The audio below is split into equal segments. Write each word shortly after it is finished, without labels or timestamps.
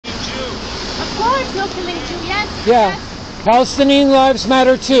There's no killing too yet? Yeah. Palestinian lives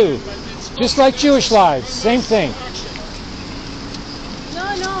matter too. Just like Jewish lives. Same thing.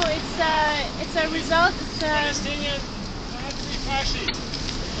 No, it's a result. It's Palestinian Nazi fascist.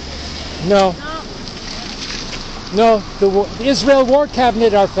 No. No. The Israel War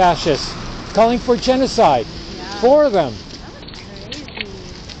Cabinet are fascists, calling for genocide. Yeah. 4 of them. That's crazy.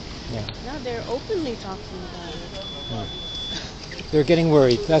 Yeah. No, they're openly talking about it. They're getting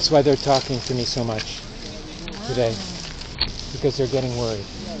worried. That's why they're talking to me so much today, because they're getting worried.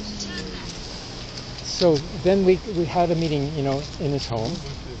 So then we had a meeting, you know, in his home.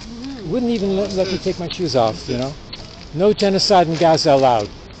 Wouldn't even let me take my shoes off, you know. No genocide in Gaza allowed,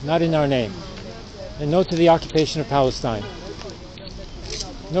 not in our name. And no to the occupation of Palestine.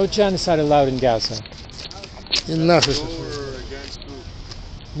 No genocide allowed in Gaza. Enough.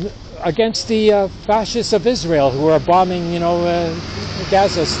 Against the fascists of Israel who are bombing, you know,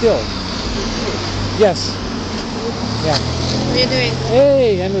 Gaza still. Yes. Yeah. What are you doing?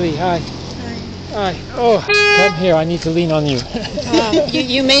 Hey, Emily. Hi. Hi. Hi. Oh, come here. I need to lean on you.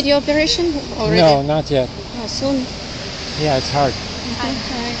 You made the operation already? No, not yet. Oh, soon. Yeah, it's hard. Hi.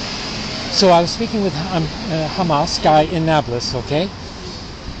 So I was speaking with Hamas guy in Nablus, okay?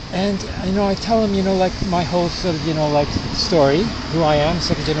 And, you know, I tell him, you know, like my whole sort of, you know, like story, who I am,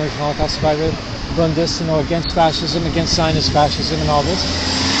 second generation Holocaust survivor, Bundist, you know, against fascism, against Zionist fascism and all this.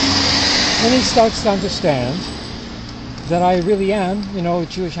 And he starts to understand that I really am, you know, a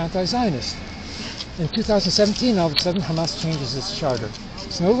Jewish anti-Zionist. In 2017, all of a sudden, Hamas changes its charter.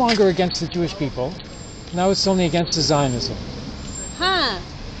 It's no longer against the Jewish people. Now it's only against the Zionism. Huh.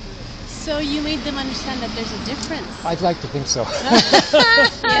 So you made them understand that there's a difference. I'd like to think so.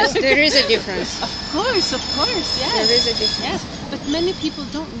 Yes, there is a difference. Of course, yes. There is a difference. Yes, but many people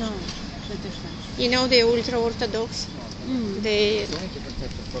don't know the difference. You know the ultra-Orthodox? They,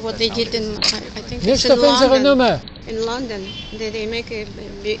 what they did in, I think it's in London. In London, they make a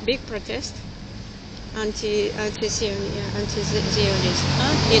big protest anti-Zionist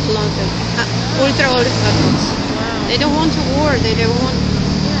in London. Ultra-Orthodox. Wow. They don't want a war. They don't want.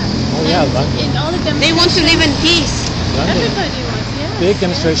 Oh yeah, London. In all the They want to live in peace. London. Everybody wants, yeah. Big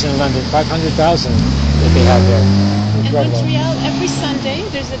demonstration in London, 500,000 that they have there. In Incredible. Montreal, every Sunday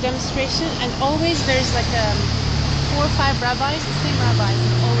there's a demonstration, and always there's like 4 or 5 rabbis, the same rabbis,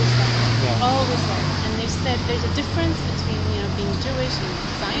 always there. Yeah. Always there. And they said there's a difference between, you know, being Jewish and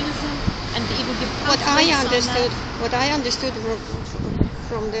Zionism, and they even give What I pamphlets understood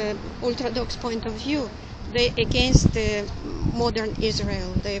from the Orthodox point of view, they against the modern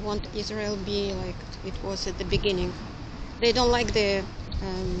Israel. They want Israel be like it was at the beginning. They don't like the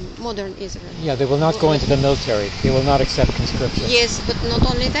modern Israel. Yeah, they will not go into the military. They will not accept conscription. Yes, but not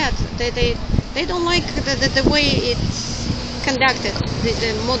only that. They don't like the way it's conducted,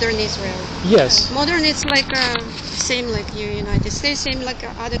 the modern Israel. Yes. Modern, it's like same like United States, same like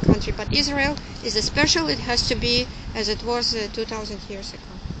other country. But Israel is special. It has to be as it was 2,000 years ago.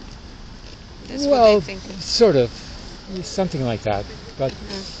 That's Well, what they think. sort of, something like that.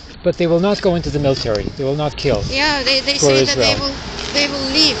 But they will not go into the military. They will not kill. Yeah, they for say Israel. that they will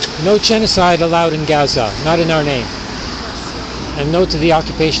leave. No genocide allowed in Gaza, not in our name. And no to the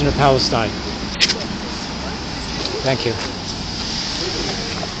occupation of Palestine. Thank you.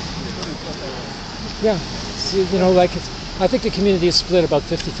 Yeah, so, you know, like, I think the community is split about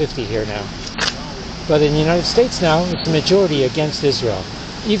 50-50 here now. But in the United States now, it's a majority against Israel.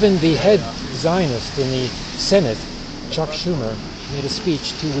 Even the head Zionist in the Senate, Chuck Schumer, made a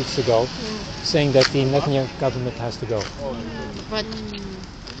speech 2 weeks ago saying that the Netanyahu government has to go. But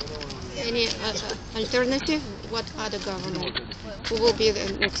any alternative? What other government? Who will be the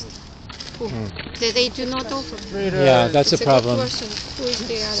next? Who? They do not offer. Yeah, that's a It's problem. good question. Who is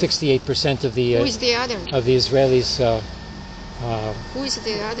the other? 68% of the Who is the other? Israelis, Who is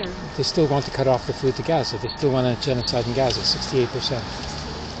the other? they still want to cut off the food to Gaza. They still want a genocide in Gaza, 68%.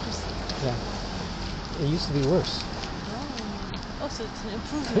 Yeah. It used to be worse. Oh, so it's an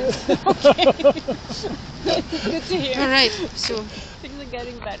improvement. Okay. Good to hear. All right, so Things are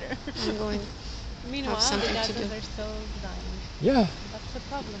getting better. I'm going. Meanwhile, the something to Gazans do. are still dying. Yeah. That's the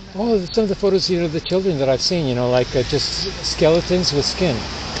problem. Oh, some of the photos, you know, of the children that I've seen, you know, like just skeletons with skin.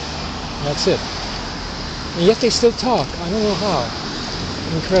 That's it. And yet they still talk. I don't know how.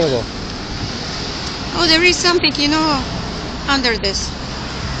 Incredible. Oh, there is something, under this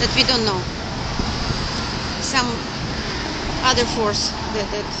that we don't know. Some other force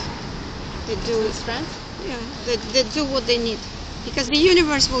that do Strength? that do what they need, because the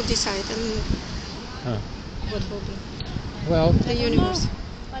universe will decide, and what will be Well, the universe.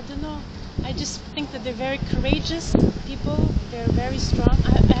 I don't know. I just think that they're very courageous people. They're very strong.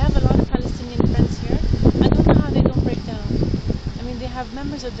 I have a lot of Palestinian friends here.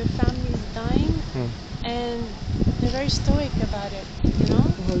 pictures of their families dying, and they're very stoic about it, you know?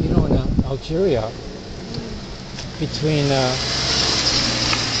 Well, you know, in Algeria, between there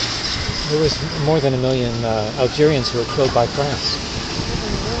was more than 1 million Algerians who were killed by France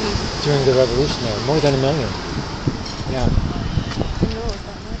during the revolution there. More than 1 million. Yeah. I know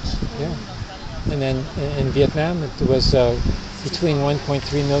that much. Yeah. And then in Vietnam, it was between 1.3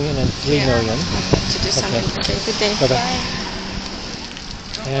 million and 3 million. I have to do something today. Good day. Bye-bye.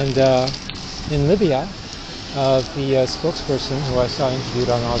 And in Libya, the spokesperson who I saw interviewed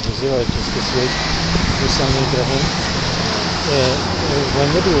on Al Jazeera just this week, Ibrahim, when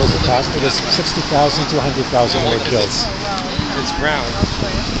Libya was attacked, it was 60,000 to 100,000 were killed. It's brown.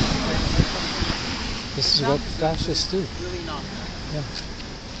 This is what fascists do. Yeah.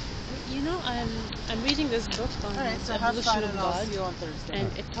 You know, I'm reading this book on the evolution of God,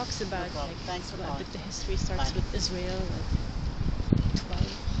 and it talks about the history starts with Israel, like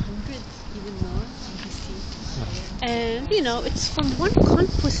 1200, even more BC. And you know, it's from one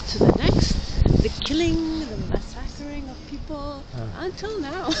conquest to the next, the killing, the massacring of people until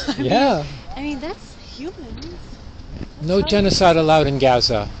now. I mean, that's humans. No genocide allowed in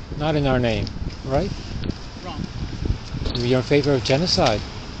Gaza, not in our name, right? Wrong. You're in favor of genocide.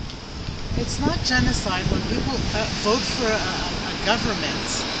 It's not genocide when people vote for a government.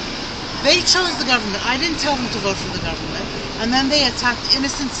 They chose the government. I didn't tell them to vote for the government. And then they attacked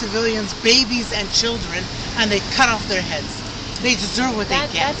innocent civilians, babies and children, and they cut off their heads. They deserve what they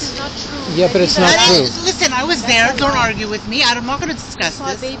get. That is not true. Yeah, but it's not true. Listen, I was there. Don't argue with me. I'm not going to discuss You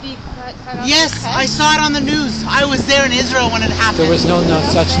saw a this. baby cut off Yes, his head? I saw it on the news. I was there in Israel when it happened. There was no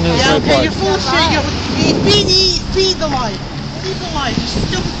such news Yeah, okay, you're report. full of shit. Feed the lie. Feed the lie. You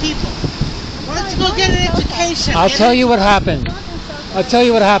stupid people. Why don't you go get an education? I'll tell you what happened. I'll tell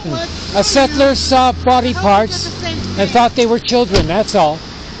you what happened. A settler saw body parts and thought they were children, that's all.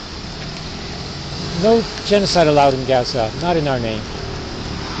 No genocide allowed in Gaza, not in our name.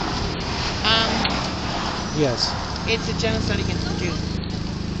 Yes. It's a genocide against the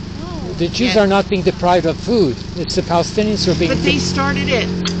Jews. The Jews are not being deprived of food. It's the Palestinians who are being... But they started it.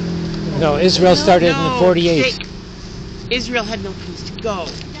 No, Israel started in 48. Israel had no place to go.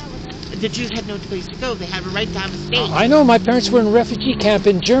 The Jews had no place to go. They had a right to have a state. I know, my parents were in a refugee camp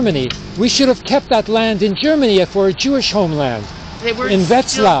in Germany. We should have kept that land in Germany for a Jewish homeland. They weren't In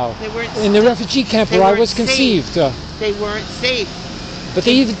Wetzlar, in the refugee camp where I was conceived. They weren't safe. But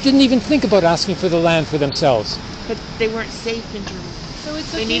they didn't even think about asking for the land for themselves. But they weren't safe in Germany. So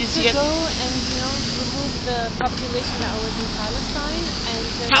it's They okay needed to to get- go and, you know, remove the population that was in Palestine,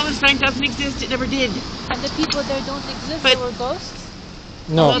 and Palestine doesn't exist. It never did. the people there don't exist, But- they were ghosts?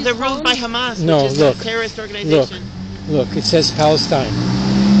 No, Well, they're ruled by Hamas, No, which is look. a terrorist organization. look, it says Palestine.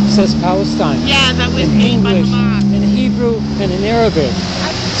 It says Palestine. Yeah, that was In made by English, Hamas. in Hebrew, and in Arabic.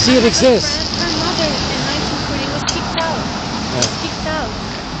 See, it exists. Her mother in 1940 was kicked out. Kicked out.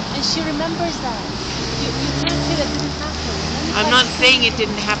 And she remembers that. You can't say that didn't happen. I'm not saying it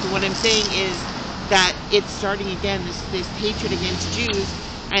didn't happen. What I'm saying is that it's starting again. This hatred against Jews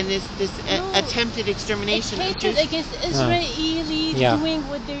and this No. attempted It's extermination of hatred Jews. against Israelis Yeah. doing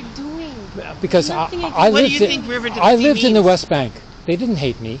what they're doing. Because Nothing against- I What do lived you in, think River to the I Sea lived in the means? West Bank. They didn't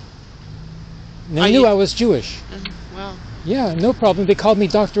hate me. They Are knew you- I was Jewish. Well, Yeah, no problem. They called me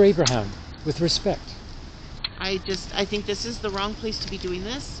Dr. Abraham, with respect. I think this is the wrong place to be doing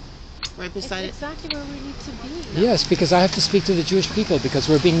this. Right It's beside it. exactly where we need to be. Yes, because I have to speak to the Jewish people because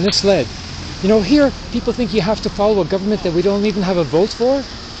we're being misled. You know, here people think you have to follow a government that we don't even have a vote for.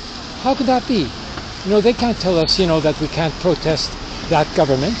 How could that be? You know, they can't tell us, you know, that we can't protest that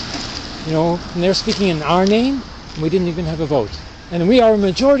government. You know, and they're speaking in our name, and we didn't even have a vote. And we are a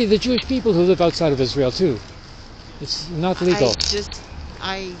majority of the Jewish people who live outside of Israel too. It's not legal.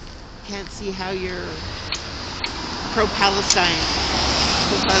 I can't see how you're pro-Palestine,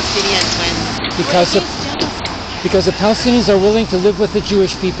 pro-Palestinian when Because the, because the Palestinians are willing to live with the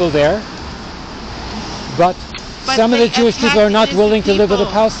Jewish people there, but some of the they Jewish people are attacked not innocent willing to live with the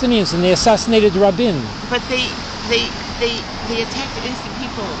people. Palestinians, and they assassinated Rabin. But they attacked innocent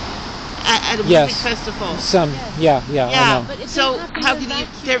people at a Yes. music festival. Some, yeah, I know. But it So didn't happen how in can you?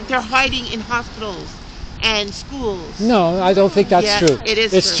 vacuum. They're hiding in hospitals and schools. No, I don't think that's Yeah, true. it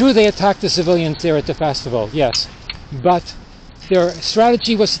is It's true. true they attacked the civilians there at the festival, yes. But their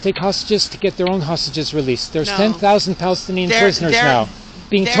strategy was to take hostages to get their own hostages released. There's No. 10,000 Palestinian Their- prisoners their- now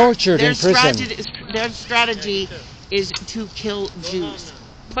being tortured in prison. Their strategy is to kill Jews.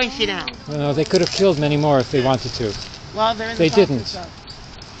 Point final. Well, they could have killed many more if they wanted to. Well, they're in They the didn't. process of-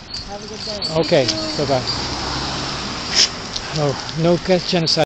 Have a good day. Okay, bye-bye. No genocide.